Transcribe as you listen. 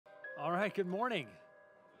All right, good morning.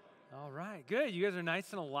 All right, good. You guys are nice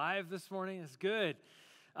and alive this morning. It's good.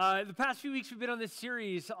 The past few weeks, we've been on this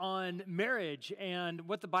series on marriage and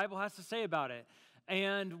what the Bible has to say about it.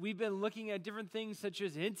 And we've been looking at different things such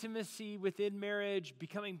as intimacy within marriage,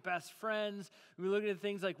 becoming best friends. We're looking at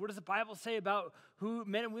things like, what does the Bible say about who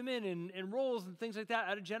men and women and roles and things like that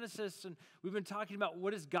out of Genesis. And we've been talking about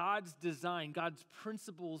what is God's design, God's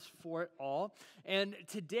principles for it all. And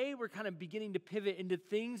today we're kind of beginning to pivot into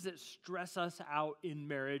things that stress us out in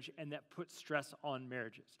marriage and that put stress on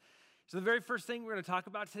marriages. So the very first thing we're going to talk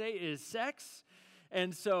about today is sex.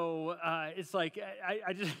 And so it's like,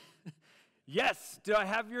 I just... Yes, do I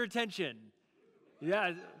have your attention?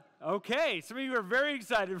 Yeah, okay. Some of you are very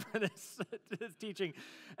excited for this teaching.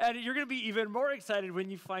 And you're going to be even more excited when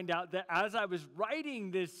you find out that as I was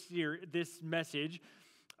writing this message,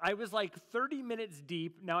 I was like 30 minutes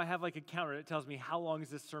deep. Now I have like a counter that tells me how long is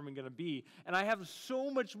this sermon going to be. And I have so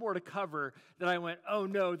much more to cover that I went, oh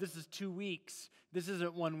no, this is 2 weeks. This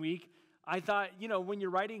isn't 1 week. I thought, when you're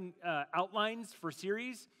writing outlines for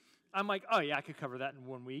series, I'm like, oh yeah, I could cover that in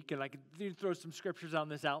 1 week, and I could throw some scriptures on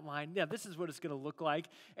this outline. Yeah, this is what it's going to look like.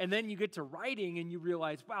 And then you get to writing, and you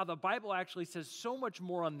realize, wow, the Bible actually says so much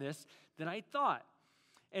more on this than I thought.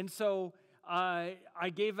 And so I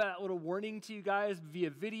gave that little warning to you guys via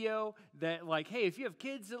video that, like, hey, if you have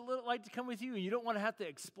kids that like to come with you and you don't want to have to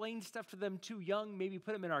explain stuff to them too young, maybe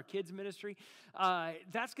put them in our kids ministry,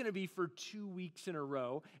 that's going to be for 2 weeks in a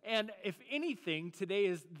row. And if anything, today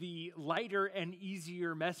is the lighter and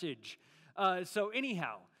easier message. So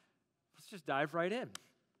anyhow, let's just dive right in.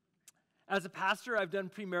 As a pastor, I've done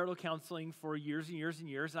premarital counseling for years and years and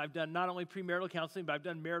years. I've done not only premarital counseling, but I've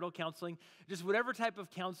done marital counseling, just whatever type of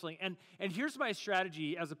counseling. And here's my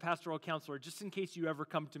strategy as a pastoral counselor, just in case you ever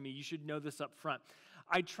come to me. You should know this up front.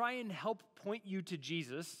 I try and help point you to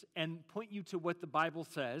Jesus and point you to what the Bible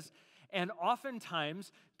says. And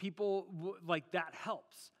oftentimes, people, like, that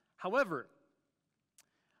helps. However,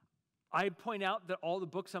 I point out that all the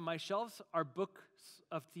books on my shelves are books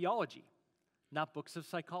of theology, not books of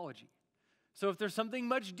psychology. So if there's something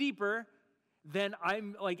much deeper, then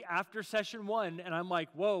I'm like after session 1, and I'm like,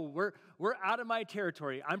 whoa, we're out of my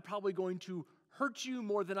territory. I'm probably going to hurt you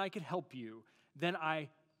more than I could help you. Then I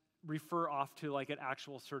refer off to like an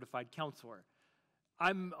actual certified counselor.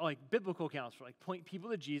 I'm like biblical counselor, like point people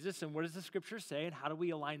to Jesus and what does the scripture say and how do we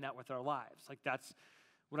align that with our lives? Like that's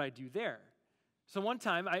what I do there. So one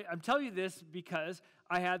time, I'm telling you this because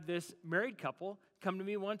I had this married couple come to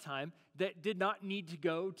me one time that did not need to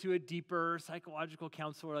go to a deeper psychological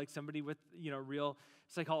counselor, like somebody with, real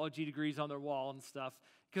psychology degrees on their wall and stuff.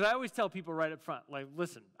 Because I always tell people right up front, like,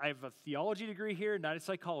 listen, I have a theology degree here, not a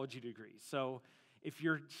psychology degree. So if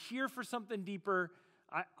you're here for something deeper,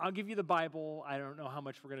 I'll give you the Bible. I don't know how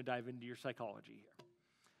much we're going to dive into your psychology here.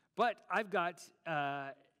 But I've got,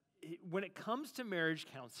 when it comes to marriage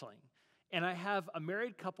counseling, and I have a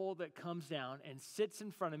married couple that comes down and sits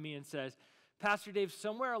in front of me and says, Pastor Dave,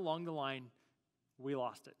 somewhere along the line, we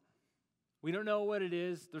lost it. We don't know what it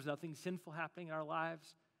is. There's nothing sinful happening in our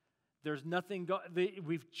lives. There's nothing,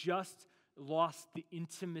 we've just lost the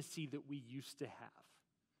intimacy that we used to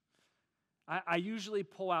have. I usually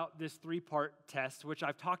pull out this 3-part test, which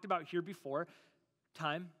I've talked about here before: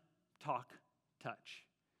 time, talk, touch.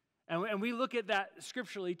 And we look at that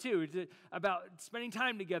scripturally too, about spending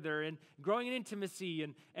time together and growing in intimacy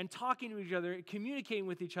and talking to each other, communicating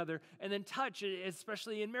with each other, and then touch,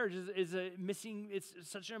 especially in marriage, is it's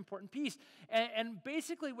such an important piece. And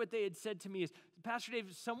basically what they had said to me is, Pastor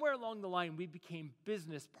Dave, somewhere along the line we became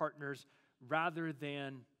business partners rather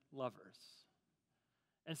than lovers.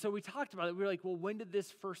 And so we talked about it. We were like, well, when did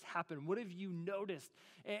this first happen? What have you noticed?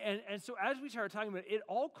 And so as we started talking about it, it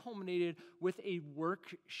all culminated with a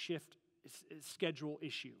work shift schedule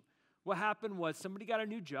issue. What happened was somebody got a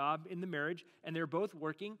new job in the marriage, and they were both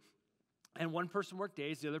working, and one person worked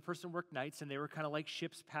days, the other person worked nights, and they were kind of like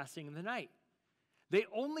ships passing in the night. They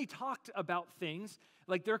only talked about things,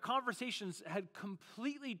 like their conversations had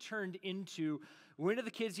completely turned into, when do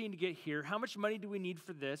the kids need to get here? How much money do we need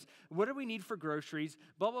for this? What do we need for groceries?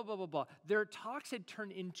 Blah, blah, blah, blah, blah. Their talks had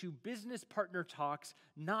turned into business partner talks,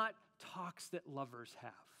 not talks that lovers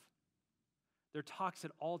have. Their talks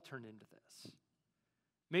had all turned into this.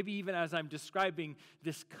 Maybe even as I'm describing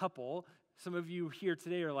this couple, some of you here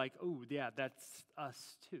today are like, oh, yeah, that's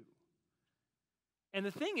us too. And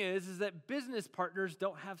the thing is that business partners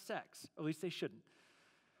don't have sex. At least they shouldn't.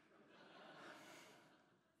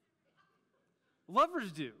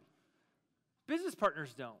 Lovers do. Business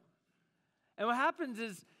partners don't. And what happens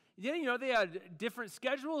is Yeah, they had different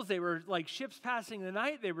schedules. They were like ships passing the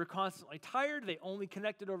night. They were constantly tired. They only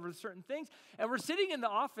connected over certain things. And we're sitting in the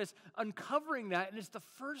office uncovering that, and it's the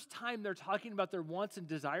first time they're talking about their wants and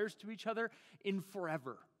desires to each other in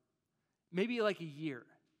forever, maybe like a year.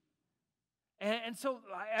 And so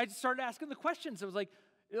I just started asking the questions. I was like,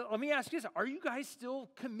 let me ask you this. Are you guys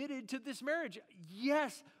still committed to this marriage?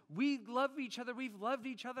 Yes, we love each other. We've loved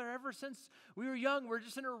each other ever since we were young. We're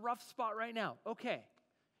just in a rough spot right now. Okay.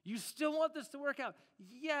 You still want this to work out?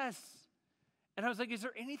 Yes. And I was like, is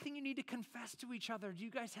there anything you need to confess to each other? Do you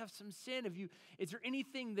guys have some sin? Is there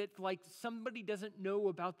anything that like somebody doesn't know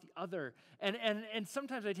about the other? And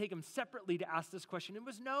sometimes I take them separately to ask this question. It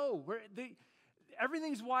was no.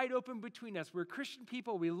 Everything's wide open between us. We're Christian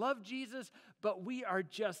people. We love Jesus, but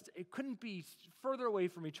it couldn't be further away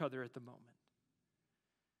from each other at the moment.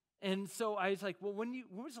 And so I was like, well, when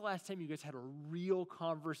was the last time you guys had a real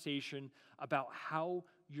conversation about how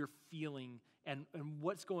you're feeling and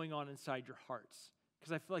what's going on inside your hearts?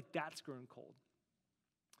 Because I feel like that's grown cold.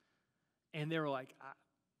 And they were like,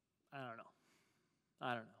 I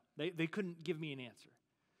don't know. They couldn't give me an answer.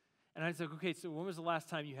 And I was like, okay, so when was the last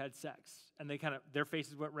time you had sex? And their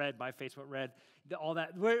faces went red, my face went red, all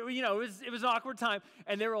that. It was an awkward time.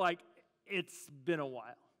 And they were like, it's been a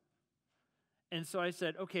while. And so I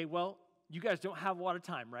said, okay, well, you guys don't have a lot of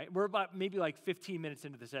time, right? We're about maybe like 15 minutes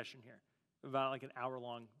into the session here, about like an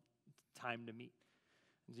hour-long time to meet.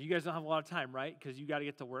 And so you guys don't have a lot of time, right? Because you got to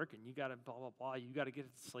get to work and you got to blah, blah, blah. You got to get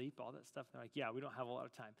to sleep, all that stuff. They're like, yeah, we don't have a lot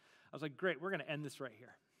of time. I was like, great, we're going to end this right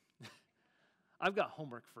here. I've got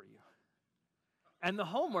homework for you. And the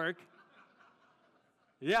homework,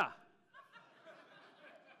 yeah.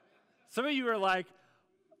 Some of you are like,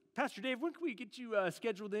 Pastor Dave, when can we get you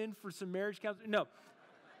scheduled in for some marriage counseling? No.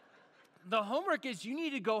 The homework is you need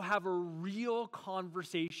to go have a real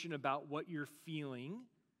conversation about what you're feeling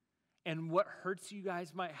and what hurts you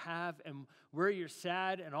guys might have and where you're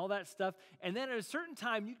sad and all that stuff. And then at a certain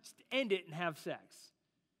time, you just end it and have sex.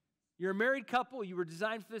 You're a married couple. You were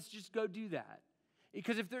designed for this. Just go do that.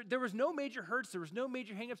 Because if there was no major hurts, there was no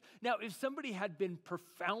major hangups. Now, if somebody had been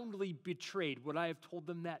profoundly betrayed, would I have told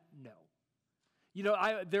them that? No.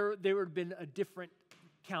 There would have been a different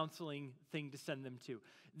counseling thing to send them to.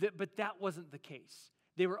 But that wasn't the case.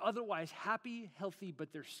 They were otherwise happy, healthy,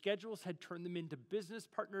 but their schedules had turned them into business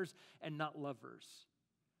partners and not lovers.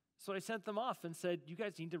 So I sent them off and said, you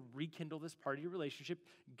guys need to rekindle this part of your relationship.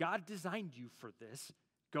 God designed you for this.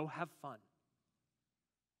 Go have fun.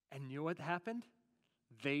 And you know what happened?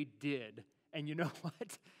 They did. And you know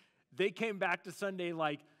what? They came back to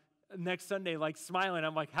next Sunday, smiling.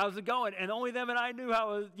 I'm like, how's it going? And only them and I knew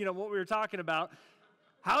what we were talking about.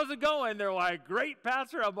 How's it going? They're like, great,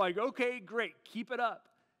 Pastor. I'm like, okay, great. Keep it up.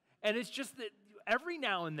 And it's just that every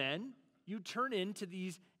now and then you turn into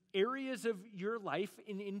these areas of your life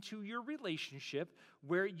and into your relationship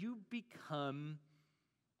where you become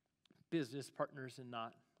business partners and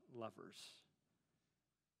not lovers.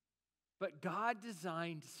 But God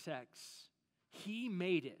designed sex. He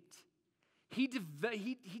made it. He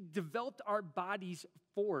developed our bodies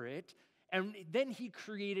for it, and then he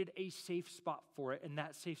created a safe spot for it, and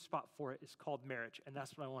that safe spot for it is called marriage, and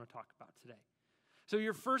that's what I want to talk about today. So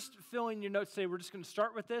your first fill in your notes today, we're just going to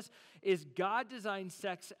start with this, is God designed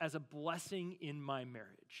sex as a blessing in my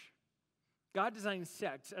marriage. God designed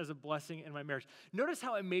sex as a blessing in my marriage. Notice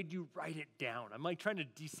how I made you write it down. I'm like trying to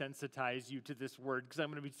desensitize you to this word because I'm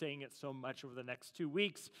going to be saying it so much over the next 2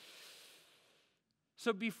 weeks.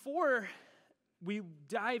 So before we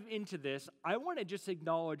dive into this, I want to just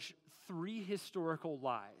acknowledge 3 historical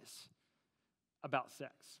lies about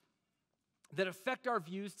sex that affect our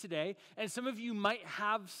views today, and some of you might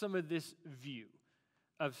have some of this view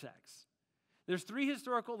of sex. There's 3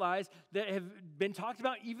 historical lies that have been talked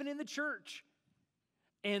about even in the church,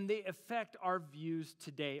 and they affect our views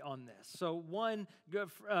today on this. So one,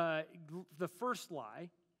 the first lie,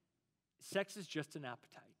 sex is just an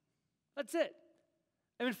appetite. That's it.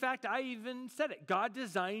 And in fact, I even said it. God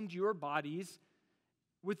designed your bodies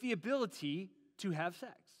with the ability to have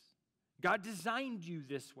sex. God designed you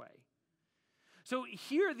this way. So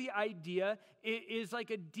here the idea is like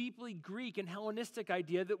a deeply Greek and Hellenistic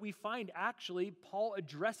idea that we find actually Paul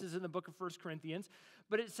addresses in the book of 1 Corinthians.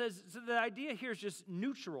 But it says, so the idea here is just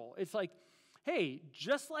neutral. It's like, hey,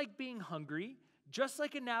 just like being hungry, just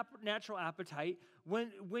like a natural appetite,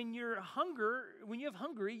 when you have hunger,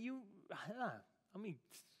 let me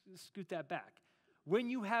scoot that back. When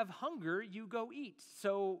you have hunger, you go eat.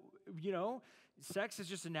 So, sex is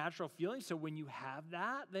just a natural feeling. So when you have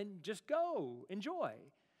that, then just go, enjoy.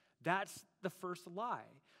 That's the first lie.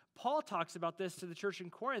 Paul talks about this to the church in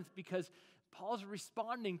Corinth because Paul's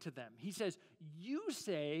responding to them. He says, you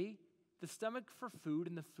say the stomach for food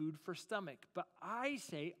and the food for stomach, but I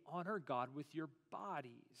say honor God with your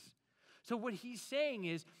bodies. So what he's saying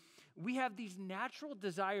is we have these natural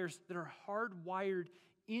desires that are hardwired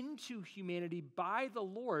into humanity by the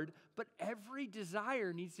Lord, but every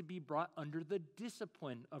desire needs to be brought under the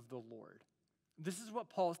discipline of the Lord. This is what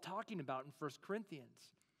Paul is talking about in 1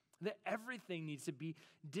 Corinthians, that everything needs to be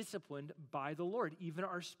disciplined by the Lord, even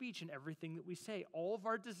our speech and everything that we say. All of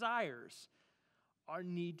our desires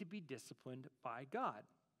need to be disciplined by God.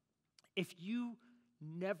 If you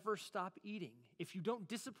never stop eating, if you don't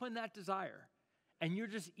discipline that desire, and you're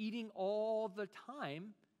just eating all the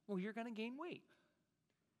time, well, you're going to gain weight.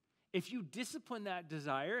 If you discipline that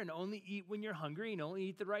desire and only eat when you're hungry and only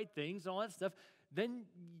eat the right things and all that stuff, then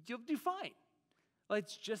you'll do fine.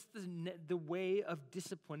 It's just the way of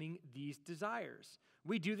disciplining these desires.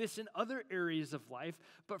 We do this in other areas of life,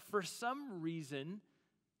 but for some reason,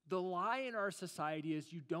 the lie in our society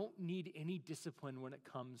is you don't need any discipline when it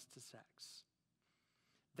comes to sex.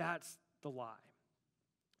 That's the lie.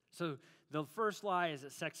 So the first lie is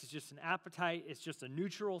that sex is just an appetite. It's just a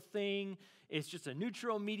neutral thing. It's just a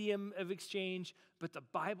neutral medium of exchange. But the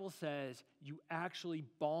Bible says you actually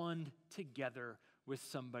bond together with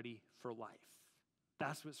somebody for life.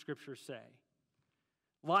 That's what scriptures say.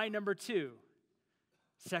 Lie number 2,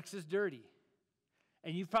 sex is dirty.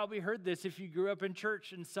 And you've probably heard this if you grew up in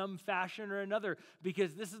church in some fashion or another,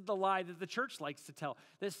 because this is the lie that the church likes to tell,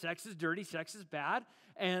 that sex is dirty, sex is bad,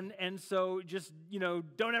 and so just,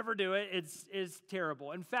 don't ever do it. It's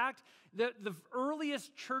terrible. In fact, the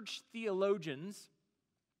earliest church theologians,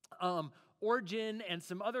 Origen and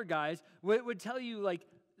some other guys, would tell you,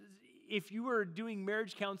 if you were doing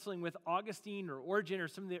marriage counseling with Augustine or Origen or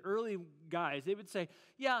some of the early guys, they would say,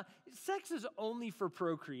 yeah, sex is only for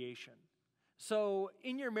procreation. So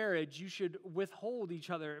in your marriage, you should withhold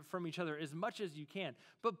from each other as much as you can.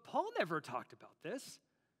 But Paul never talked about this.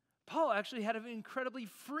 Paul actually had an incredibly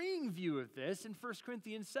freeing view of this in 1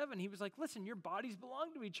 Corinthians 7. He was like, listen, your bodies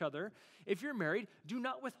belong to each other. If you're married, do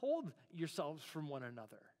not withhold yourselves from one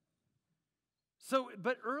another. So,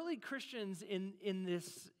 but early Christians in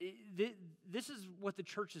this is what the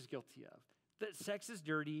church is guilty of, that sex is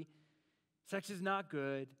dirty, sex is not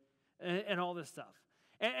good, and all this stuff.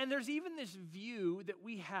 And there's even this view that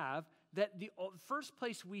we have that the first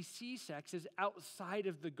place we see sex is outside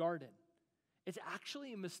of the garden. It's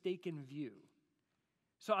actually a mistaken view.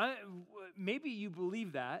 So maybe you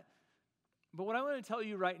believe that, but what I want to tell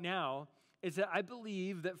you right now is that I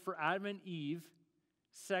believe that for Adam and Eve,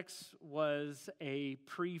 sex was a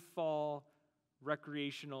pre-fall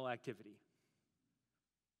recreational activity.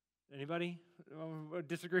 Anybody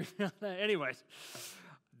disagree on that? Anyways,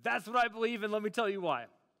 that's what I believe, and let me tell you why.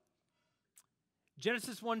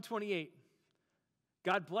 Genesis 1:28.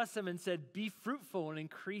 God blessed them and said, be fruitful and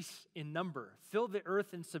increase in number. Fill the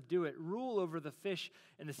earth and subdue it. Rule over the fish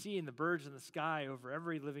and the sea and the birds in the sky, over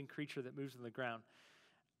every living creature that moves on the ground.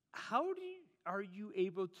 How are you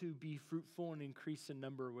able to be fruitful and increase in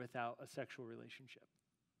number without a sexual relationship?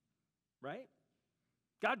 Right?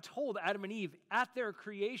 God told Adam and Eve at their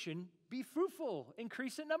creation, be fruitful,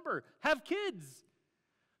 increase in number, have kids.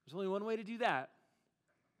 There's only one way to do that.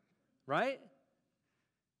 Right?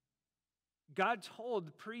 God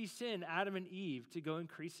told pre-sin Adam and Eve to go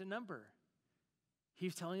increase in number.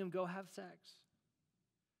 He's telling them, go have sex.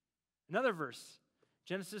 Another verse,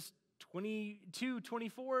 Genesis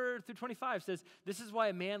 22:24-25 says, this is why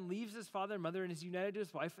a man leaves his father and mother and is united to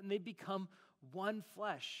his wife, and they become one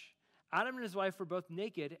flesh. Adam and his wife were both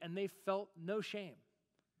naked, and they felt no shame.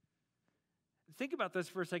 Think about this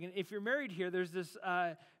for a second. If you're married here, there's this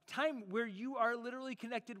time where you are literally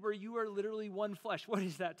connected, where you are literally one flesh. What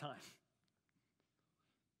is that time?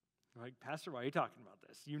 Like, Pastor, why are you talking about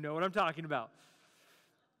this? You know what I'm talking about.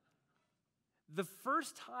 The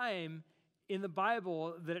first time in the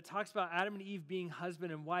Bible that it talks about Adam and Eve being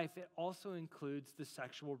husband and wife, it also includes the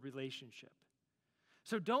sexual relationship.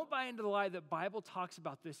 So don't buy into the lie that the Bible talks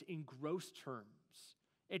about this in gross terms.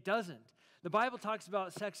 It doesn't. The Bible talks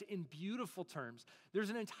about sex in beautiful terms. There's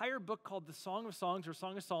an entire book called the Song of Songs or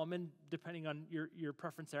Song of Solomon, depending on your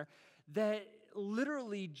preference there, that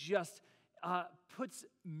literally just puts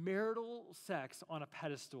marital sex on a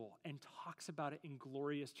pedestal and talks about it in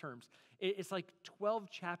glorious terms. It's like 12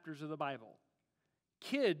 chapters of the Bible.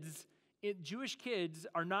 Jewish kids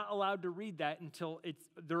are not allowed to read that until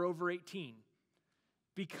they're over 18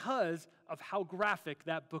 because of how graphic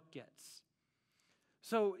that book gets.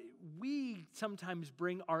 So we sometimes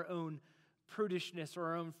bring our own prudishness or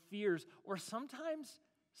our own fears, or sometimes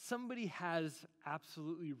somebody has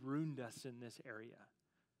absolutely ruined us in this area.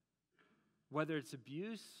 whether it's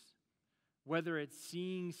abuse, whether it's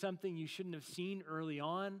seeing something you shouldn't have seen early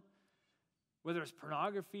on, whether it's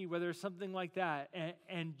pornography, whether it's something like that,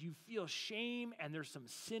 and you feel shame and there's some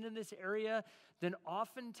sin in this area, then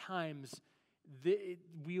oftentimes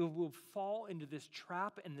we will fall into this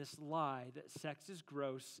trap and this lie that sex is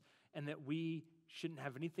gross and that we shouldn't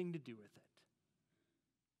have anything to do with it.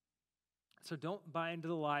 So don't buy into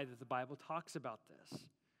the lie that the Bible talks about this.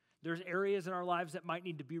 There's areas in our lives that might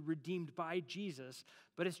need to be redeemed by Jesus,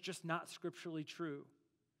 but it's just not scripturally true.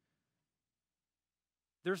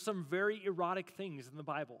 There's some very erotic things in the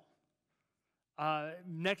Bible.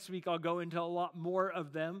 Next week, I'll go into a lot more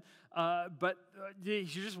of them, but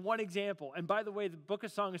here's just one example. And by the way, the book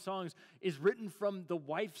of Song of Songs is written from the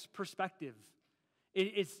wife's perspective.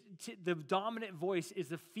 The dominant voice is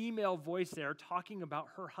the female voice there talking about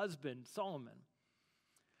her husband, Solomon.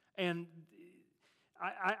 And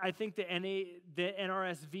I think the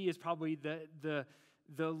NRSV is probably the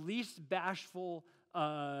least bashful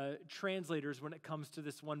translators when it comes to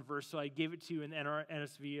this one verse, so I gave it to you in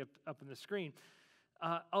NSV up on the screen.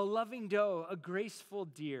 A loving doe, a graceful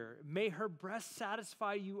deer, may her breast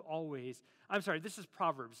satisfy you always. I'm sorry, this is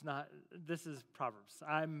Proverbs, this is Proverbs.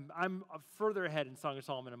 I'm further ahead in Song of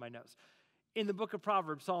Solomon in my notes. In the book of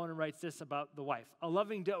Proverbs, Solomon writes this about the wife. A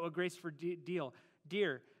loving doe, a graceful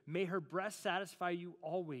deer, may her breast satisfy you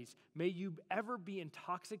always. May you ever be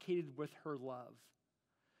intoxicated with her love.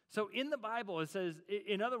 So in the Bible, it says,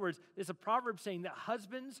 in other words, it's a proverb saying that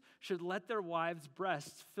husbands should let their wives'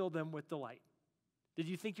 breasts fill them with delight. Did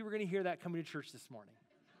you think you were going to hear that coming to church this morning?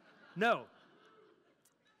 No.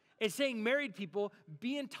 It's saying married people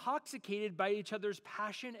be intoxicated by each other's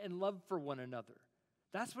passion and love for one another.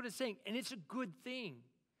 That's what it's saying, and it's a good thing.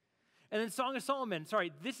 And then Song of Solomon,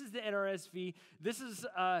 this is the NRSV. This is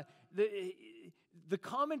the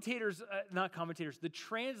commentators, the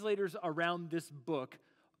translators around this book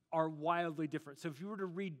are wildly different. So if you were to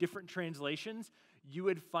read different translations, you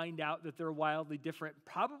would find out that they're wildly different,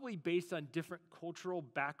 probably based on different cultural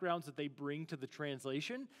backgrounds that they bring to the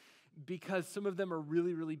translation, because some of them are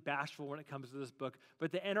really, really bashful when it comes to this book.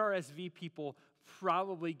 But the NRSV people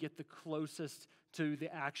probably get the closest to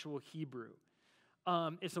the actual Hebrew.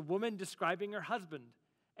 It's a woman describing her husband.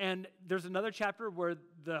 And there's another chapter where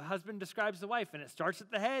the husband describes the wife, and it starts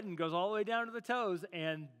at the head and goes all the way down to the toes,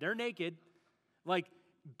 and they're naked. Like,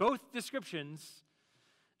 both descriptions.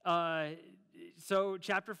 So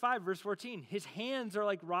chapter 5, verse 14, his hands are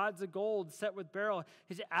like rods of gold set with beryl,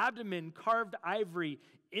 his abdomen carved ivory,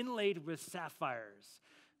 inlaid with sapphires.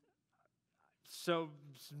 So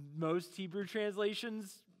most Hebrew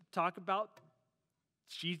translations talk about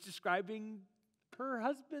she's describing her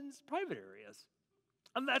husband's private areas.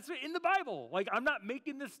 And that's in the Bible. Like, I'm not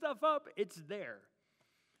making this stuff up. It's there.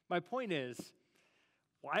 My point is,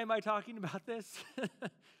 why am I talking about this?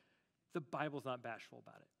 The Bible's not bashful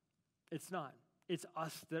about it. It's not. It's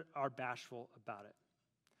us that are bashful about it.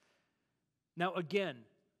 Now, again,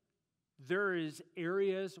 there is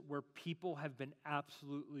areas where people have been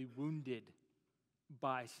absolutely wounded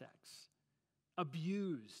by sex,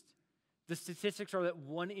 abused. The statistics are that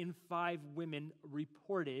 1 in 5 women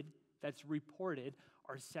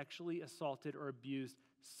are sexually assaulted or abused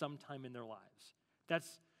sometime in their lives.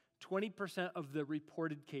 That's 20% of the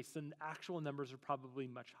reported case. The actual numbers are probably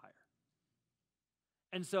much higher.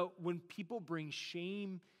 And so when people bring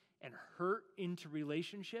shame and hurt into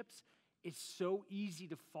relationships, it's so easy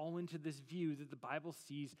to fall into this view that the Bible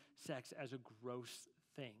sees sex as a gross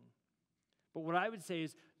thing. But what I would say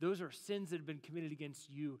is those are sins that have been committed against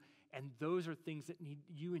you, and those are things that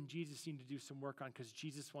you and Jesus need to do some work on, because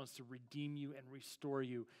Jesus wants to redeem you and restore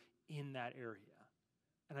you in that area.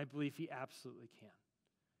 And I believe he absolutely can.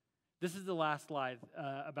 This is the last lie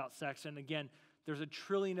about sex. And again, there's a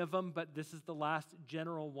trillion of them, but this is the last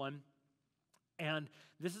general one. And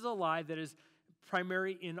this is a lie that is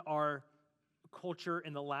primary in our culture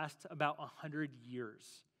in the last about 100 years.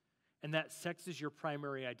 And that sex is your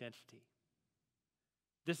primary identity.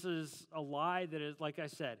 This is a lie that is, like I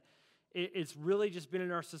said, it's really just been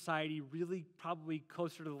in our society really probably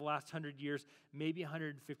closer to the last 100 years, maybe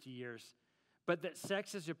 150 years. But that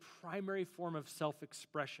sex is a primary form of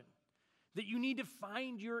self-expression. That you need to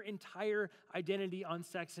find your entire identity on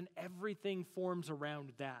sex, and everything forms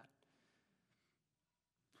around that.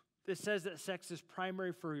 This says that sex is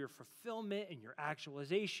primary for your fulfillment and your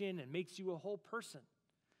actualization and makes you a whole person.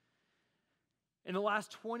 In the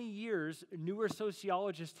last 20 years, newer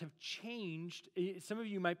sociologists have changed. Some of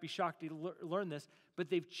you might be shocked to learn this, but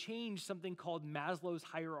they've changed something called Maslow's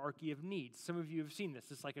hierarchy of needs. Some of you have seen this.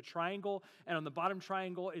 It's like a triangle, and on the bottom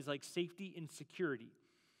triangle is like safety and security.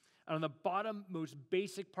 And on the bottom, most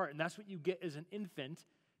basic part, and that's what you get as an infant,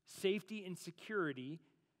 safety and security,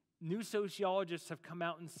 new sociologists have come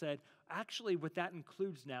out and said, actually, what that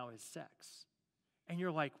includes now is sex. And you're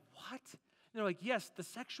like, what? And they're like, yes, the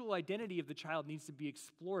sexual identity of the child needs to be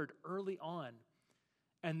explored early on,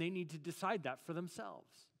 and they need to decide that for themselves.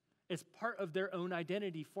 It's part of their own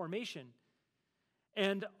identity formation.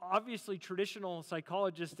 And obviously, traditional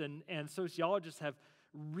psychologists and sociologists have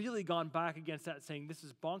really gone back against that, saying this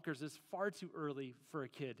is bonkers. It's far too early for a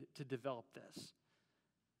kid to develop this.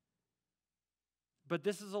 But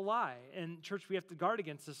this is a lie. And church, we have to guard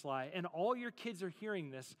against this lie. And all your kids are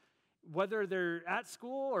hearing this, whether they're at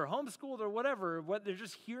school or homeschooled or whatever, they're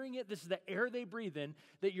just hearing it. This is the air they breathe in,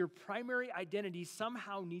 that your primary identity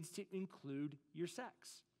somehow needs to include your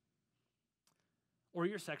sex or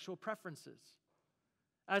your sexual preferences.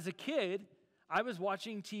 As a kid, I was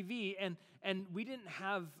watching TV, and we didn't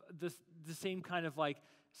have the same kind of like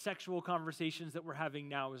sexual conversations that we're having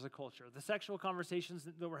now as a culture. The sexual conversations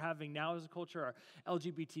that we're having now as a culture are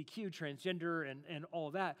LGBTQ, transgender, and all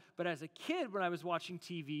of that. But as a kid, when I was watching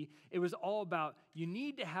TV, it was all about you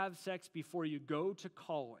need to have sex before you go to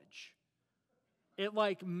college. It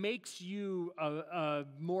like makes you a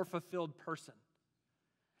more fulfilled person.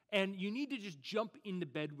 And you need to just jump into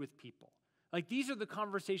bed with people. Like, these are the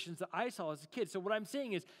conversations that I saw as a kid. So what I'm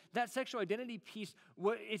saying is that sexual identity piece,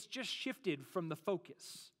 it's just shifted from the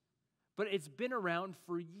focus. But it's been around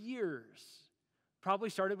for years. Probably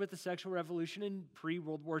started with the sexual revolution in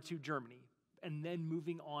pre-World War II Germany, and then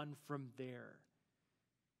moving on from there.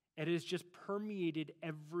 It has just permeated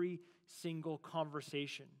every single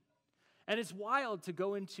conversation. And it's wild to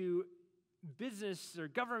go into business or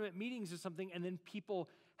government meetings or something, and then people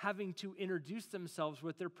having to introduce themselves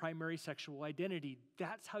with their primary sexual identity.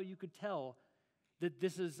 That's how you could tell that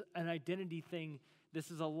this is an identity thing. This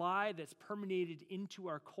is a lie that's permeated into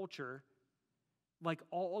our culture like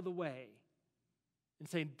all the way. And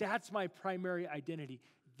saying, that's my primary identity.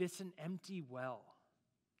 This is an empty well.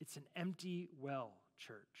 It's an empty well,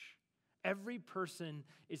 church. Every person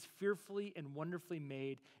is fearfully and wonderfully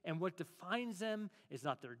made, and what defines them is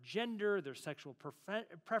not their gender, their sexual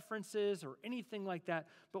preferences, or anything like that,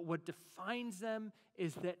 but what defines them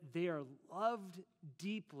is that they are loved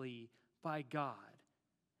deeply by God.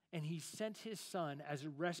 And he sent his son as a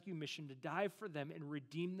rescue mission to die for them and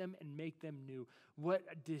redeem them and make them new. What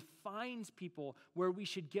defines people, where we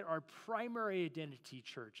should get our primary identity,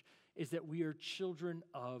 church, is that we are children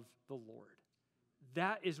of the Lord.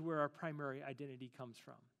 That is where our primary identity comes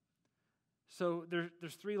from. So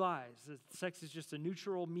there's three lies. That sex is just a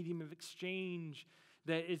neutral medium of exchange,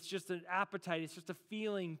 that it's just an appetite, it's just a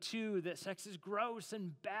feeling. 2, that sex is gross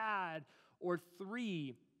and bad. Or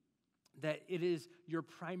 3, that it is your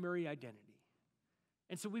primary identity.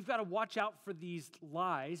 And so we've got to watch out for these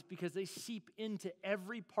lies because they seep into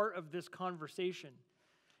every part of this conversation.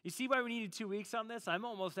 You see why we needed 2 weeks on this? I'm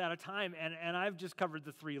almost out of time, and I've just covered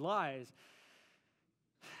the 3 lies.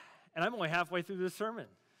 And I'm only halfway through this sermon.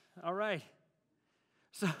 All right.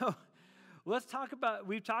 So we've talked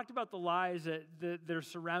about the lies that are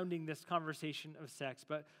surrounding this conversation of sex,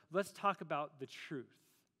 but let's talk about the truth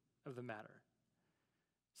of the matter.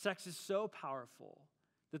 Sex is so powerful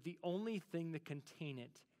that the only thing that can contain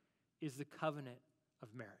it is the covenant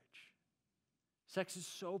of marriage. Sex is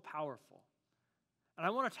so powerful. And I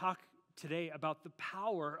want to talk today about the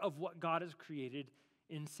power of what God has created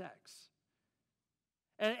in sex.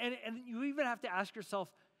 And you even have to ask yourself,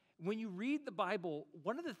 when you read the Bible,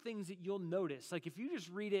 one of the things that you'll notice, like if you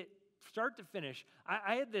just read it start to finish,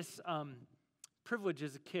 I had this privilege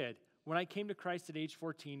as a kid when I came to Christ at age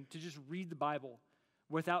 14 to just read the Bible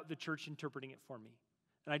without the church interpreting it for me.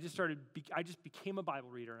 And I just became a Bible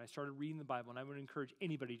reader, and I started reading the Bible, and I would encourage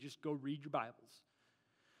anybody, just go read your Bibles.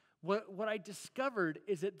 What I discovered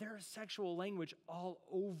is that there is sexual language all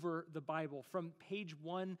over the Bible. From page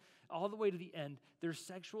 1 all the way to the end, there's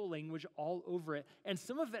sexual language all over it. And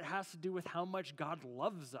some of it has to do with how much God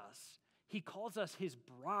loves us. He calls us his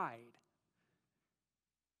bride.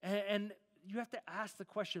 And you have to ask the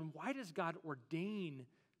question, why does God ordain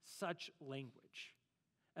such language?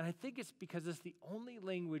 And I think it's because it's the only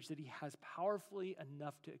language that he has powerfully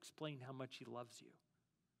enough to explain how much he loves you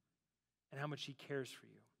and how much he cares for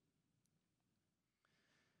you.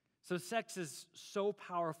 So sex is so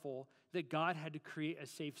powerful that God had to create a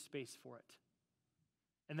safe space for it.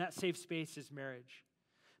 And that safe space is marriage.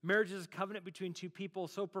 Marriage is a covenant between two people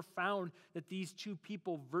so profound that these two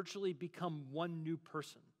people virtually become one new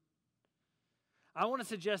person. I want to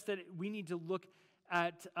suggest that we need to look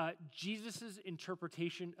at Jesus'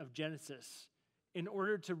 interpretation of Genesis in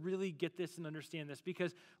order to really get this and understand this.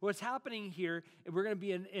 Because what's happening here, and we're going to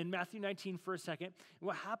be in Matthew 19 for a second,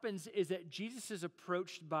 what happens is that Jesus is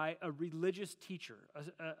approached by a religious teacher,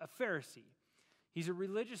 a Pharisee. He's a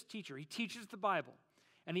religious teacher. He teaches the Bible,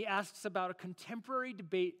 and he asks about a contemporary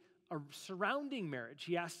debate surrounding marriage.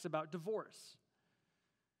 He asks about divorce.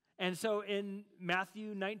 And so in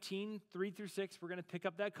Matthew 19, 3 through 6, we're going to pick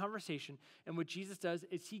up that conversation. And what Jesus does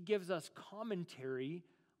is he gives us commentary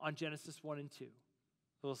on Genesis 1 and 2.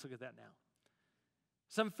 So let's look at that now.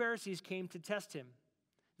 Some Pharisees came to test him.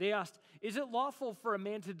 They asked, "Is it lawful for a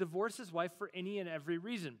man to divorce his wife for any and every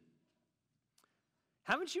reason?"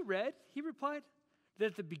 "Haven't you read," he replied, "that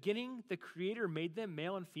at the beginning the Creator made them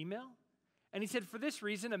male and female? And he said, for this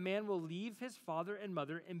reason a man will leave his father and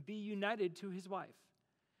mother and be united to his wife.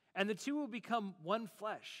 And the two will become one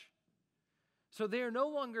flesh. So they are no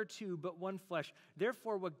longer two, but one flesh.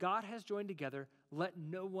 Therefore, what God has joined together, let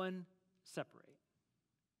no one separate."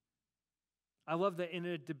 I love that in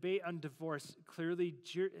a debate on divorce,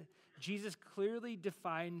 Jesus clearly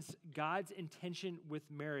defines God's intention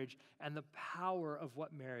with marriage and the power of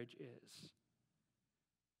what marriage is.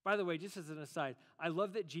 By the way, just as an aside, I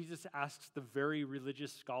love that Jesus asks the very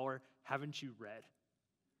religious scholar, "Haven't you read?"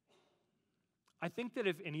 I think that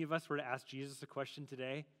if any of us were to ask Jesus a question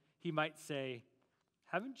today, he might say,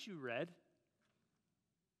 "Haven't you read?"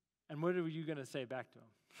 And what are you going to say back to him?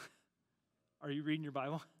 Are you reading your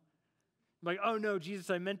Bible? Like, "Oh no, Jesus,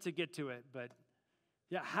 I meant to get to it, but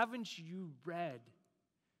yeah, haven't you read?"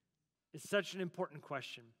 It's such an important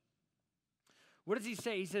question. What does he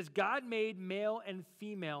say? He says, God made male and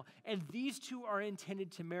female, and these two are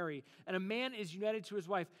intended to marry. And a man is united to his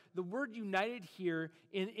wife. The word united here,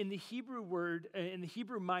 in the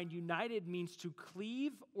Hebrew mind, united means to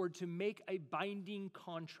cleave or to make a binding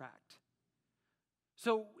contract.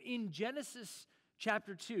 So in Genesis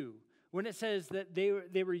chapter 2, when it says that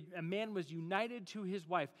a man was united to his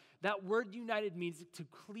wife, that word united means to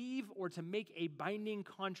cleave or to make a binding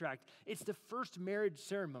contract. It's the first marriage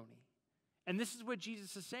ceremony. And this is what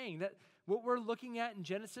Jesus is saying, that what we're looking at in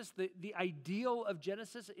Genesis, the ideal of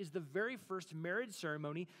Genesis is the very first marriage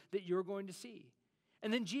ceremony that you're going to see.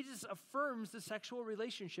 And then Jesus affirms the sexual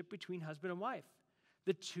relationship between husband and wife.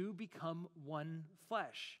 The two become one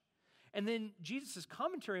flesh. And then Jesus'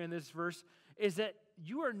 commentary on this verse is that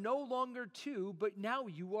you are no longer two, but now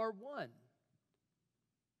you are one.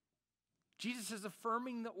 Jesus is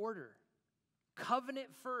affirming the order. Covenant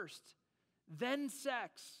first, then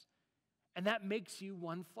sex. And that makes you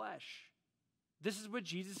one flesh. This is what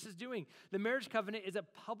Jesus is doing. The marriage covenant is a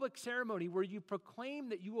public ceremony where you proclaim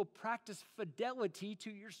that you will practice fidelity to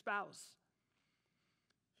your spouse.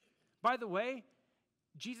 By the way,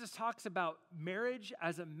 Jesus talks about marriage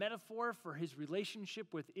as a metaphor for his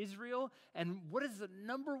relationship with Israel. And what is the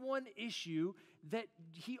number one issue that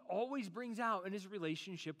he always brings out in his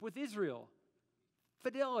relationship with Israel?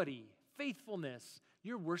 Fidelity, faithfulness.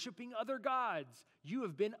 You're worshiping other gods. You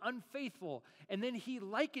have been unfaithful. And then he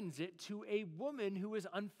likens it to a woman who is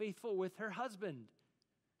unfaithful with her husband.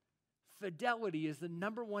 Fidelity is the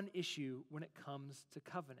number one issue when it comes to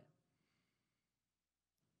covenant.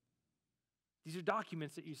 These are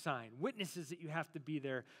documents that you sign, witnesses that you have to be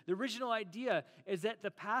there. The original idea is that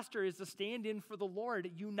the pastor is the stand-in for the Lord,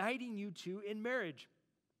 uniting you two in marriage.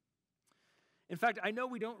 In fact, I know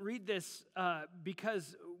we don't read this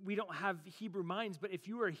because we don't have Hebrew minds, but if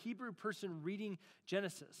you were a Hebrew person reading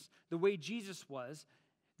Genesis the way Jesus was,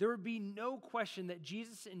 there would be no question that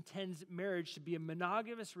Jesus intends marriage to be a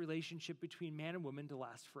monogamous relationship between man and woman to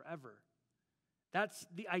last forever. That's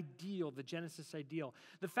the ideal, the Genesis ideal.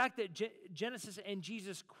 The fact that Genesis and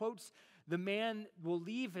Jesus quotes the man will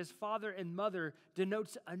leave his father and mother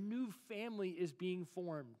denotes a new family is being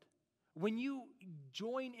formed. When you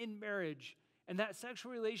join in marriage, and that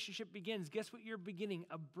sexual relationship begins, guess what you're beginning?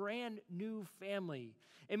 A brand new family.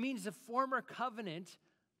 It means the former covenant,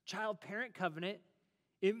 child-parent covenant,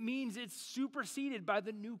 it means it's superseded by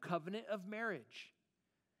the new covenant of marriage.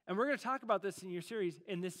 And we're going to talk about this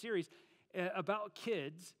in this series about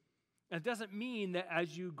kids. It doesn't mean that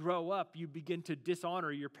as you grow up, you begin to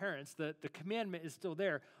dishonor your parents. The commandment is still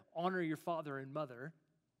there. Honor your father and mother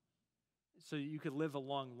so you could live a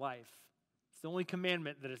long life. It's the only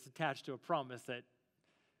commandment that is attached to a promise that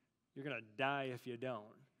you're going to die if you don't.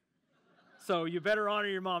 So you better honor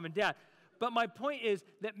your mom and dad. But my point is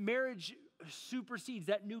that marriage supersedes,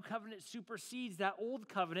 that new covenant supersedes that old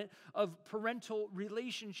covenant of parental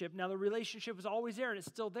relationship. Now, the relationship is always there and it's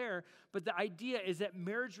still there, but the idea is that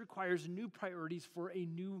marriage requires new priorities for a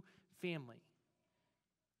new family.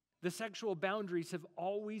 The sexual boundaries have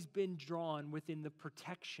always been drawn within the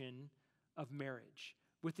protection of marriage,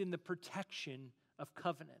 within the protection of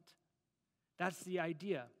covenant. That's the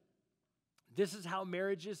idea. This is how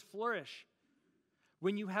marriages flourish.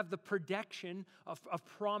 When you have the protection of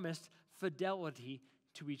promised fidelity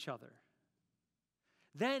to each other.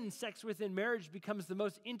 Then sex within marriage becomes the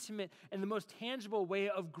most intimate and the most tangible way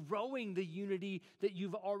of growing the unity that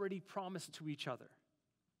you've already promised to each other.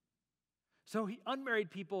 So unmarried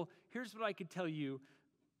people, here's what I could tell you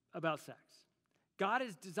about sex. God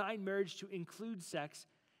has designed marriage to include sex,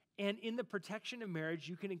 and in the protection of marriage,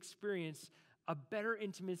 you can experience a better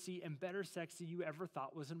intimacy and better sex than you ever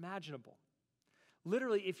thought was imaginable.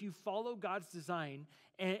 Literally, if you follow God's design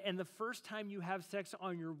and the first time you have sex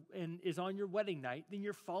is on your wedding night, then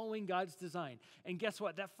you're following God's design. And guess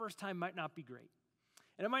what? That first time might not be great.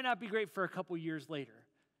 And it might not be great for a couple years later.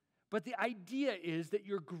 But the idea is that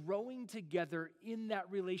you're growing together in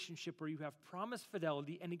that relationship where you have promised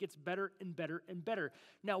fidelity and it gets better and better and better.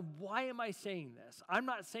 Now, why am I saying this? I'm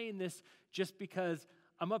not saying this just because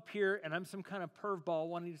I'm up here and I'm some kind of perv ball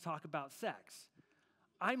wanting to talk about sex.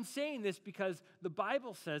 I'm saying this because the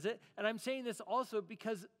Bible says it, and I'm saying this also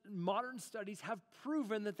because modern studies have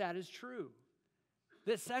proven that that is true.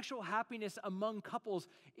 That sexual happiness among couples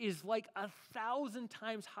is like 1,000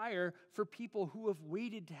 times higher for people who have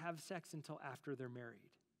waited to have sex until after they're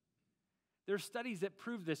married. There are studies that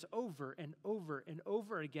prove this over and over and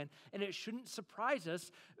over again, and it shouldn't surprise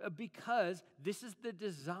us because this is the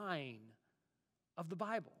design of the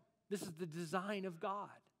Bible. This is the design of God.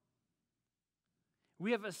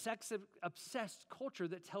 We have a sex-obsessed culture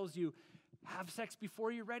that tells you, have sex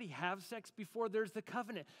before you're ready. Have sex before there's the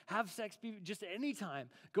covenant. Have sex just anytime.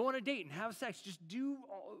 Go on a date and have sex. Just do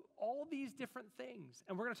all these different things.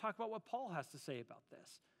 And we're going to talk about what Paul has to say about this.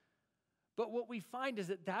 But what we find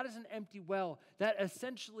is that is an empty well that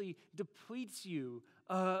essentially depletes you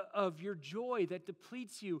of your joy, that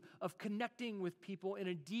depletes you of connecting with people in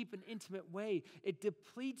a deep and intimate way. It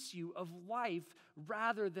depletes you of life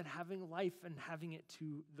rather than having life and having it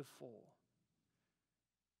to the full.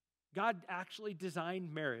 God actually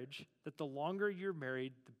designed marriage that the longer you're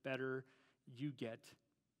married, the better you get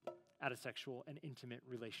at a sexual and intimate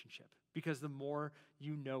relationship because the more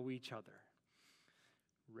you know each other.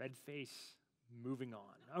 Red face, moving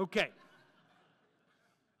on. Okay.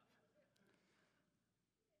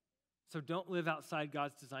 So don't live outside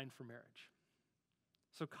God's design for marriage.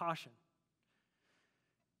 So caution.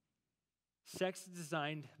 Sex is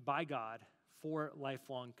designed by God for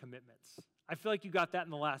lifelong commitments. I feel like you got that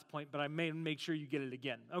in the last point, but I may make sure you get it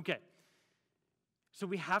again. Okay. So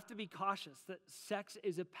we have to be cautious that sex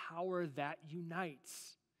is a power that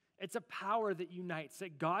unites. It's a power that unites,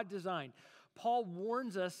 that God designed. Paul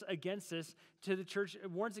warns us against this to the church,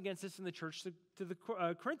 warns against this in the church to the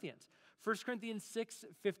Corinthians. 1 Corinthians 6,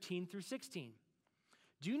 15 through 16.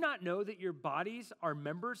 Do you not know that your bodies are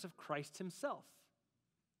members of Christ himself?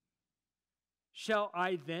 Shall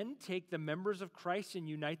I then take the members of Christ and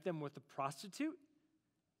unite them with a prostitute?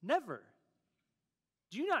 Never.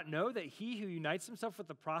 Do you not know that he who unites himself with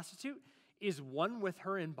a prostitute is one with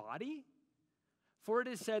her in body? For it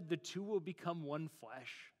is said, the two will become one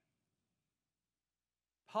flesh.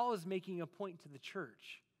 Paul is making a point to the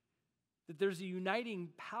church that there's a uniting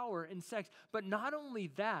power in sex. But not only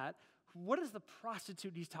that, what is the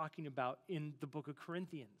prostitute he's talking about in the book of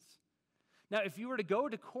Corinthians? Now, if you were to go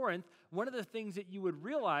to Corinth, one of the things that you would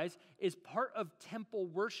realize is part of temple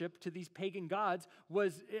worship to these pagan gods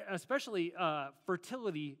was, especially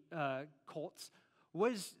fertility cults,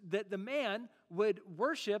 was that the man would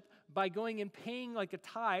worship by going and paying like a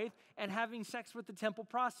tithe and having sex with the temple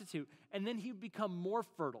prostitute. And then he would become more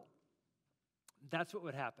fertile. That's what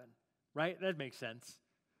would happen, right? That makes sense.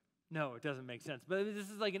 No, it doesn't make sense. But this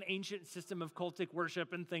is like an ancient system of cultic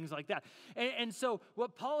worship and things like that. And so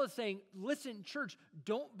what Paul is saying, listen, church,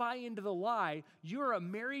 don't buy into the lie. You're a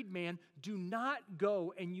married man. Do not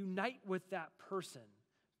go and unite with that person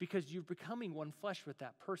because you're becoming one flesh with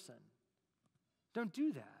that person. Don't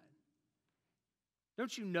do that.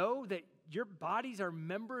 Don't you know that your bodies are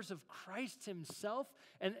members of Christ himself?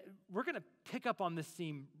 And we're going to pick up on this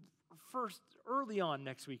theme first, early on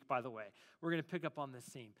next week, by the way. We're going to pick up on this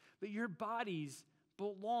theme. But your bodies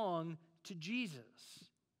belong to Jesus.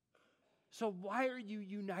 So why are you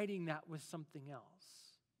uniting that with something else?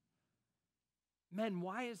 Men,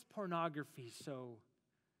 why is pornography so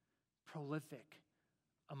prolific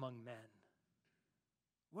among men?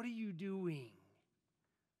 What are you doing?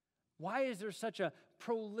 Why is there such a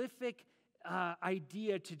prolific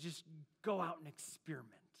idea to just go out and experiment?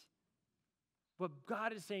 What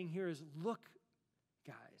God is saying here is, look,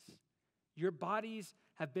 guys, your bodies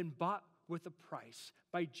have been bought with a price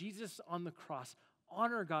by Jesus on the cross.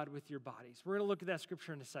 Honor God with your bodies. We're going to look at that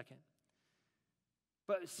scripture in a second.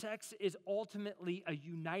 but sex is ultimately a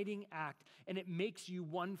uniting act, and it makes you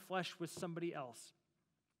one flesh with somebody else.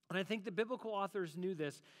 And I think the biblical authors knew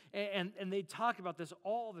this, and they talk about this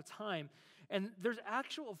all the time. And there's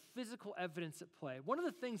actual physical evidence at play. One of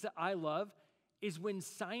the things that I love is when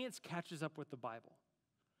science catches up with the Bible.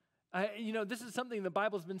 This is something the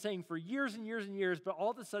Bible's been saying for years and years and years, but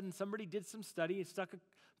all of a sudden somebody did some study and stuck a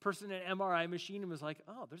person in an MRI machine and was like,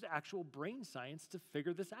 oh, there's actual brain science to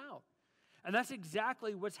figure this out. And that's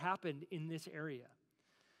exactly what's happened in this area.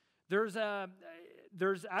 There's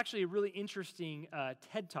actually a really interesting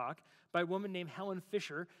TED Talk by a woman named Helen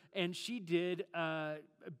Fisher, and she did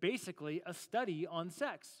basically a study on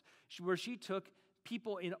sex, where she took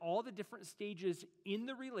people in all the different stages in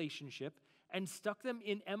the relationship and stuck them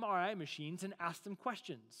in MRI machines and asked them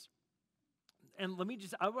questions. And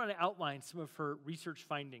I want to outline some of her research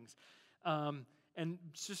findings. And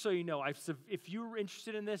just so you know, if you're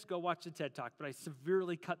interested in this, go watch the TED Talk, but I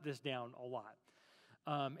severely cut this down a lot.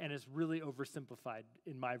 And it's really oversimplified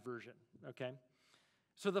in my version, okay?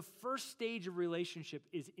 So the first stage of relationship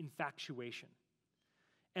is infatuation.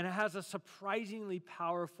 And it has a surprisingly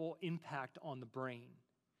powerful impact on the brain.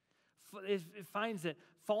 It finds that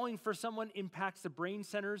falling for someone impacts the brain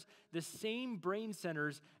centers, the same brain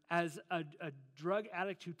centers as a drug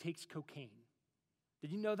addict who takes cocaine.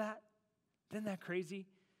 Did you know that? Isn't that crazy?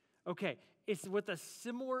 Okay, it's with a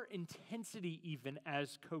similar intensity even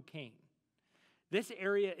as cocaine. This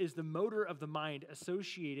area is the motor of the mind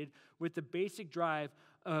associated with the basic drive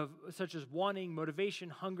such as wanting, motivation,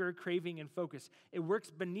 hunger, craving, and focus. It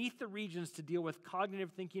works beneath the regions to deal with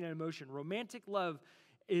cognitive thinking and emotion. Romantic love,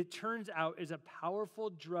 it turns out, is a powerful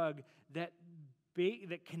drug that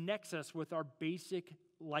connects us with our basic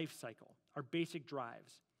life cycle, our basic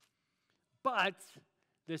drives. But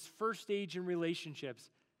this first stage in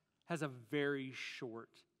relationships has a very short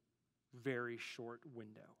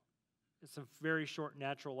window. It's a very short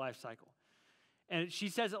natural life cycle. And she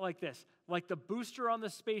says it like this: like the booster on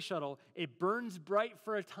the space shuttle, it burns bright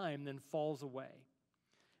for a time, then falls away.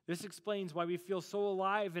 This explains why we feel so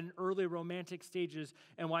alive in early romantic stages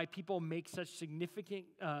and why people make such significant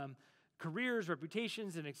careers,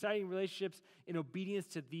 reputations, and exciting relationships in obedience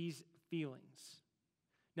to these feelings.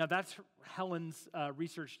 Now, that's Helen's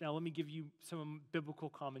research. Now, let me give you some biblical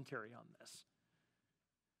commentary on this.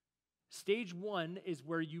 Stage one is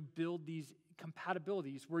where you build these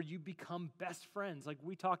compatibilities, where you become best friends, like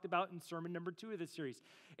we talked about in sermon number 2 of this series.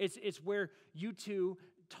 It's where you two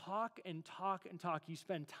talk and talk and talk. You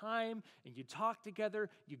spend time and you talk together,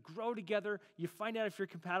 you grow together, you find out if you're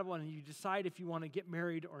compatible, and you decide if you want to get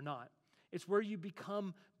married or not. It's where you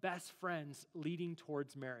become best friends leading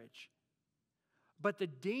towards marriage. But the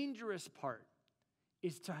dangerous part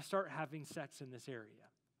is to start having sex in this area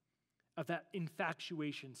of that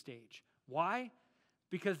infatuation stage. Why?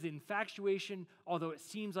 Because the infatuation, although it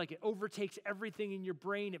seems like it overtakes everything in your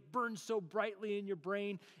brain, it burns so brightly in your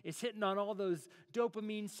brain, it's hitting on all those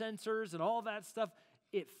dopamine sensors and all that stuff,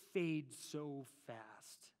 it fades so fast.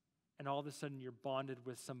 And all of a sudden you're bonded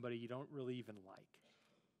with somebody you don't really even like.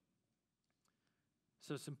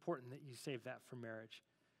 So it's important that you save that for marriage.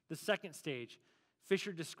 The second stage,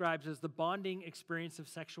 Fisher describes as the bonding experience of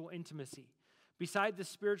sexual intimacy. Beside the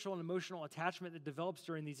spiritual and emotional attachment that develops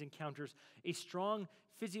during these encounters, a strong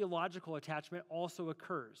physiological attachment also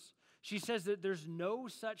occurs. She says that there's no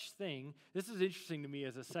such thing, this is interesting to me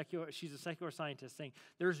as she's a secular scientist, saying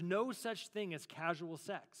there's no such thing as casual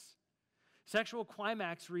sex. Sexual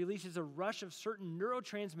climax releases a rush of certain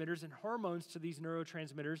neurotransmitters and hormones to these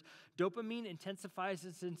neurotransmitters. Dopamine intensifies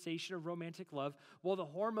the sensation of romantic love, while the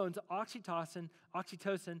hormones oxytocin,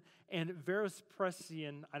 and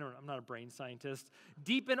vasopressin, I'm not a brain scientist,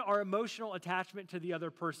 deepen our emotional attachment to the other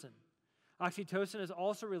person. Oxytocin is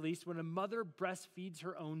also released when a mother breastfeeds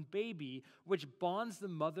her own baby, which bonds the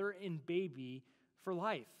mother and baby for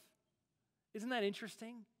life. Isn't that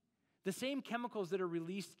interesting? The same chemicals that are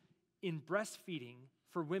released in breastfeeding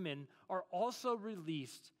for women are also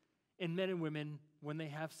released in men and women when they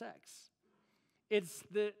have sex. It's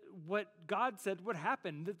what God said would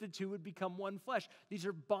happen, that the two would become one flesh. These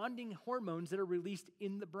are bonding hormones that are released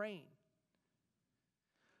in the brain.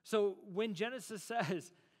 So when Genesis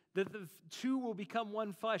says that the two will become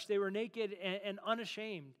one flesh, they were naked and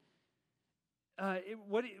unashamed,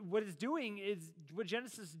 what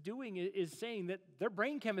Genesis is doing is saying that their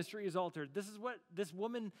brain chemistry is altered. This is what this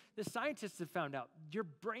scientists have found out. Your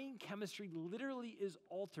brain chemistry literally is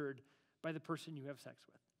altered by the person you have sex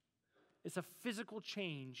with. It's a physical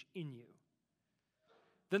change in you.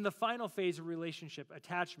 Then the final phase of relationship,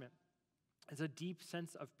 attachment, is a deep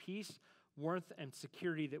sense of peace, warmth, and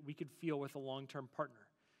security that we could feel with a long-term partner.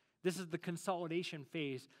 This is the consolidation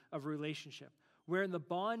phase of a relationship, wherein the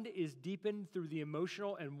bond is deepened through the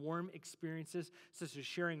emotional and warm experiences, such as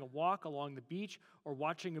sharing a walk along the beach or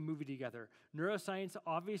watching a movie together. Neuroscience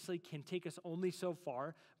obviously can take us only so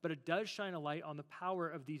far, but it does shine a light on the power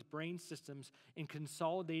of these brain systems in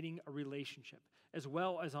consolidating a relationship, as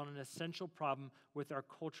well as on an essential problem with our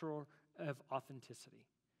culture of authenticity.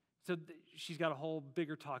 So she's got a whole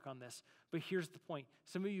bigger talk on this, but here's the point.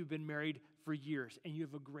 Some of you have been married for years, and you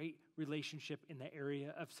have a great relationship in the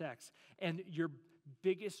area of sex, and your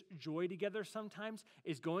biggest joy together sometimes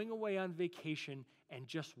is going away on vacation and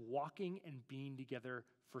just walking and being together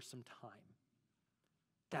for some time.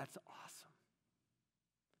 That's awesome.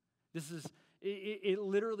 It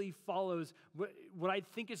literally follows, what I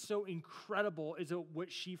think is so incredible is that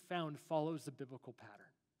what she found follows the biblical pattern.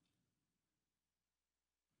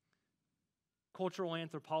 Cultural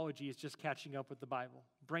anthropology is just catching up with the Bible.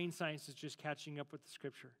 Brain science is just catching up with the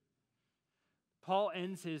Scripture. Paul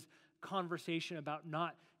ends his conversation about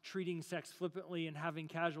not treating sex flippantly and having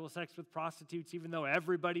casual sex with prostitutes, even though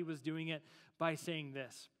everybody was doing it, by saying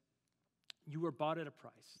this: you were bought at a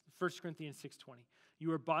price. 1 Corinthians 6:20. You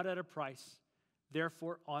were bought at a price,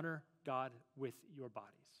 therefore honor God with your bodies.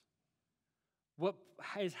 What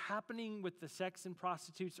is happening with the sex and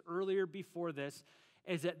prostitutes earlier before this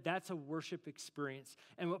is that that's a worship experience.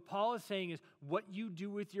 And what Paul is saying is what you do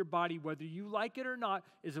with your body, whether you like it or not,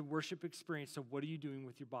 is a worship experience. So what are you doing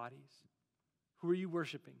with your bodies? Who are you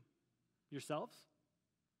worshiping? Yourselves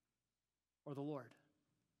or the Lord?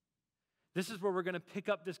 This is where we're going to pick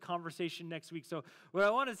up this conversation next week. So what I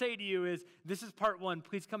want to say to you is, this is part 1.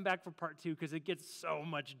 Please come back for part 2 because it gets so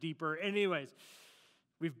much deeper. Anyways,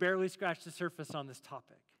 we've barely scratched the surface on this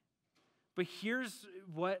topic. But here's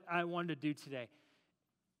what I wanted to do today.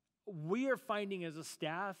 We are finding as a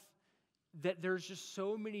staff that there's just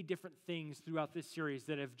so many different things throughout this series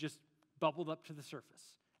that have just bubbled up to the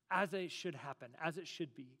surface, as it should happen, as it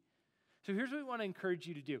should be. So here's what we want to encourage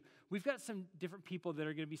you to do. We've got some different people that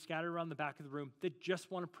are going to be scattered around the back of the room that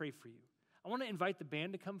just want to pray for you. I want to invite the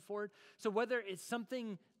band to come forward. So whether it's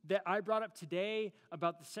something that I brought up today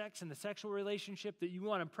about the sex and the sexual relationship that you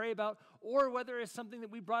want to pray about, or whether it's something that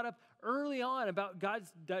we brought up early on about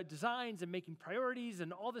God's designs and making priorities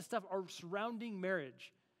and all this stuff are surrounding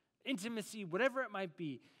marriage, intimacy, whatever it might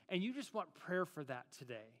be, and you just want prayer for that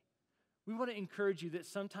today, we want to encourage you that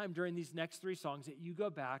sometime during these next 3 songs that you go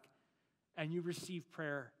back and you receive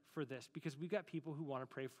prayer for this, because we've got people who want to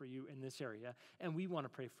pray for you in this area, and we want to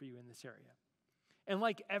pray for you in this area. And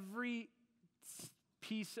like every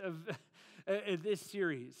piece of this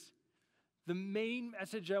series, the main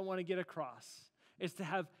message I want to get across is to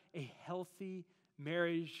have a healthy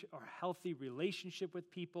marriage or healthy relationship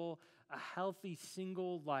with people, a healthy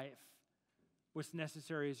single life. What's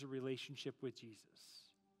necessary is a relationship with Jesus.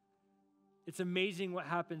 It's amazing what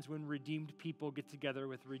happens when redeemed people get together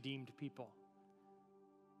with redeemed people.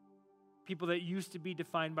 People that used to be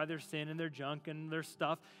defined by their sin and their junk and their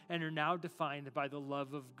stuff and are now defined by the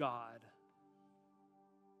love of God.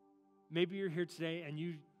 Maybe you're here today and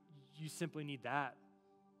you simply need that.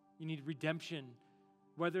 You need redemption.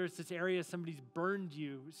 Whether it's this area somebody's burned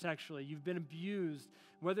you sexually, you've been abused,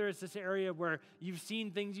 whether it's this area where you've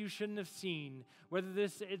seen things you shouldn't have seen, whether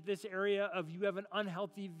this area of you have an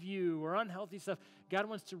unhealthy view or unhealthy stuff, God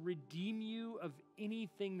wants to redeem you of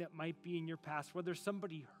anything that might be in your past, whether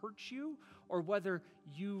somebody hurts you or whether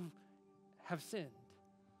you have sinned.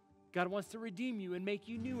 God wants to redeem you and make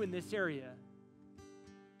you new in this area.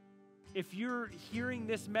 If you're hearing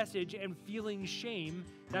this message and feeling shame,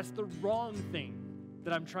 that's the wrong thing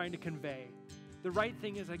that I'm trying to convey. The right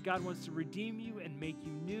thing is that God wants to redeem you and make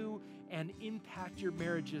you new and impact your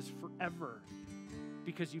marriages forever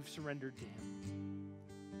because you've surrendered to Him.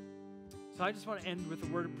 So I just want to end with a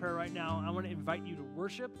word of prayer right now. I want to invite you to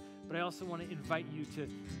worship, but I also want to invite you to,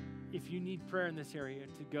 if you need prayer in this area,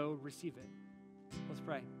 to go receive it. Let's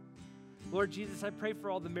pray. Lord Jesus, I pray for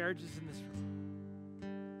all the marriages in this room.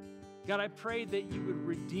 God, I pray that you would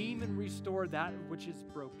redeem and restore that which is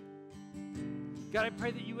broken. God, I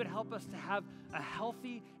pray that you would help us to have a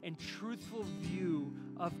healthy and truthful view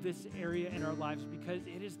of this area in our lives, because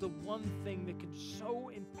it is the one thing that can so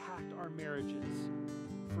impact our marriages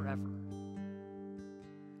forever.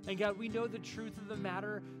 And God, we know the truth of the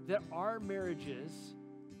matter that our marriages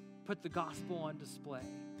put the gospel on display.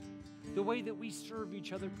 The way that we serve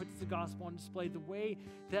each other puts the gospel on display. The way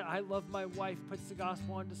that I love my wife puts the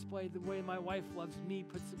gospel on display. The way my wife loves me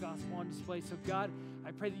puts the gospel on display. So God,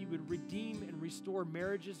 I pray that you would redeem and restore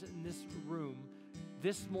marriages in this room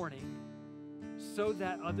this morning so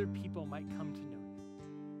that other people might come to know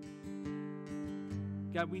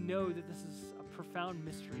you. God, we know that this is a profound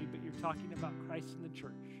mystery, but you're talking about Christ and the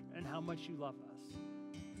church and how much you love us.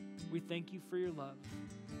 We thank you for your love.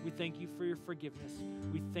 We thank you for your forgiveness.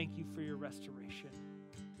 We thank you for your restoration.